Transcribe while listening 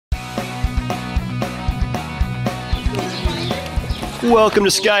Welcome to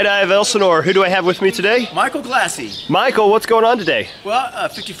Skydive Elsinore. Who do I have with me today? Michael Glassey. Michael, what's going on today? Well,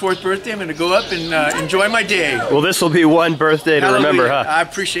 54th birthday. I'm going to go up and enjoy my day. Well, this will be one birthday to remember, huh? I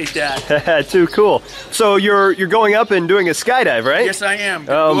appreciate that. Too cool. So you're going up and doing a skydive, right? Yes, I am.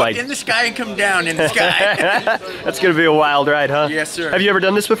 Oh, go up in the sky and come down in the sky. That's going to be a wild ride, huh? Yes, sir. Have you ever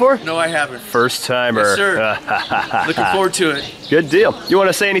done this before? No, I haven't. First timer. Yes, sir. Looking forward to it. Good deal. You want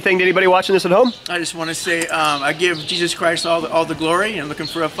to say anything to anybody watching this at home? I just want to say I give Jesus Christ all the glory and looking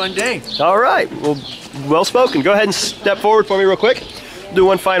for a fun day. All right. Well spoken. Go ahead and step forward for me real quick. Do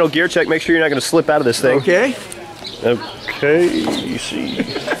one final gear check. Make sure you're not going to slip out of this thing. Okay. Okay. You see.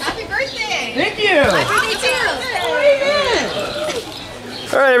 Happy birthday! Thank you. Happy birthday too.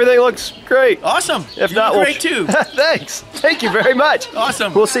 All right. Everything looks great. Awesome. If you not, look great too. Thanks. Thank you very much.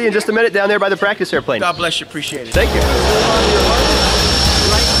 Awesome. We'll see you in just a minute down there by the practice airplane. God bless you. Appreciate it. Thank you.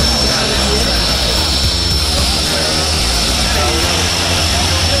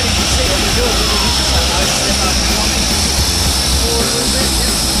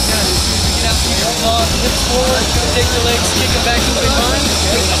 Hips forward, take your legs, kick them back into the line.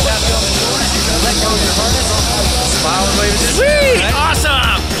 Tap you on the floor. Let go of your harness. Smile and wave it. Sweet! Right?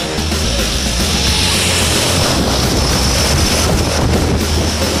 Awesome!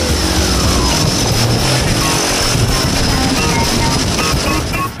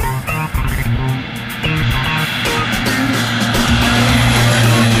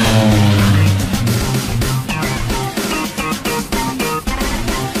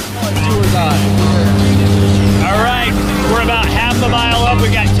 We're about half a mile up. We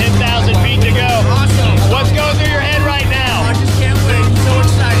got 10,000 feet to go. Awesome. What's going through your head right now? I just can't wait. I'm so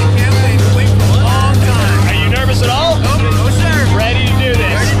excited. Can't wait. Been waiting for a long time. Are you nervous at all? Nope. No, sir. Ready to do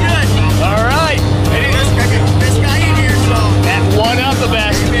this? Ready to do it. All right. Best guy in here, so. That one up the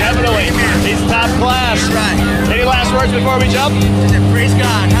best. Amen. Definitely. Amen. He's top class. That's right. Any last words before we jump? Praise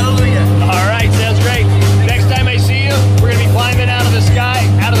God. Hallelujah. All right. Sounds great. Next time I see you, we're going to be climbing out of the sky,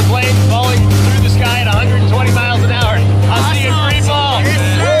 out of the plane, falling through the sky at 120 miles an hour. I'll see you in free fall. Yes,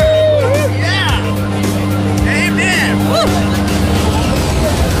 sir. Yeah. Amen. Woo.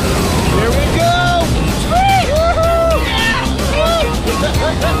 Here we go. Sweet. Woohoo. Yeah. Woo.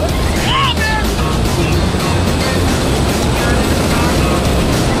 Yeah, man.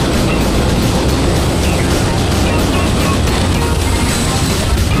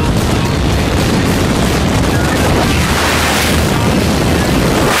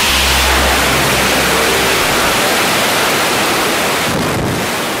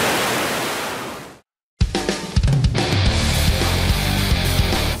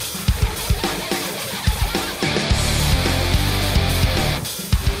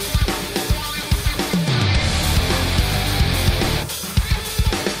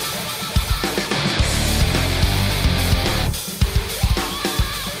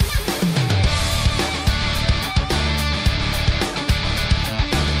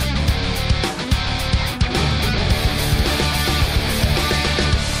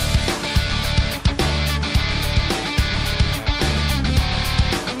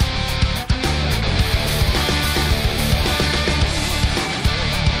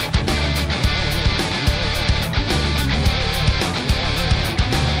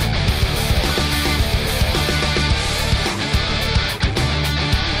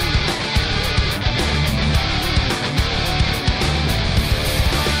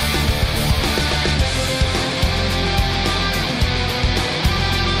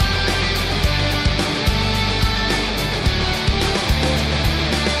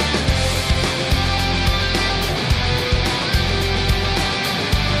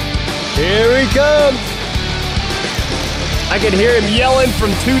 Here he comes. I can hear him yelling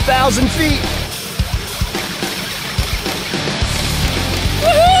from 2,000 feet.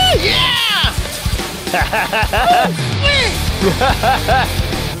 Woohoo! Yeah!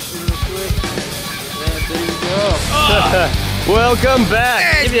 Welcome back.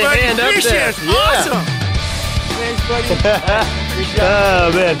 Thanks, Give you a buddy. hand up Appreciate there. it. Awesome. Thanks, buddy.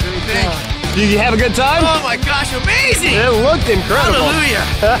 Oh, man. Thanks. Did you have a good time? Oh my gosh, amazing! It looked incredible. Hallelujah!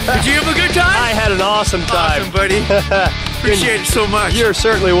 Did you have a good time? I had an awesome time. Awesome, buddy. Appreciate it so much. You're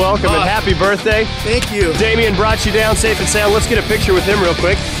certainly welcome, and happy birthday. Thank you. Damien brought you down safe and sound. Let's get a picture with him real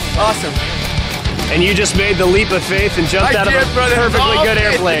quick. Awesome. And you just made the leap of faith and jumped out of a perfectly good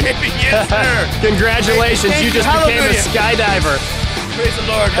airplane. Yes, sir. Congratulations, Thank you just you. became a skydiver. Praise the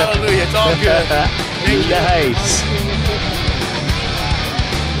Lord. Hallelujah. It's all good. Thank you. Nice.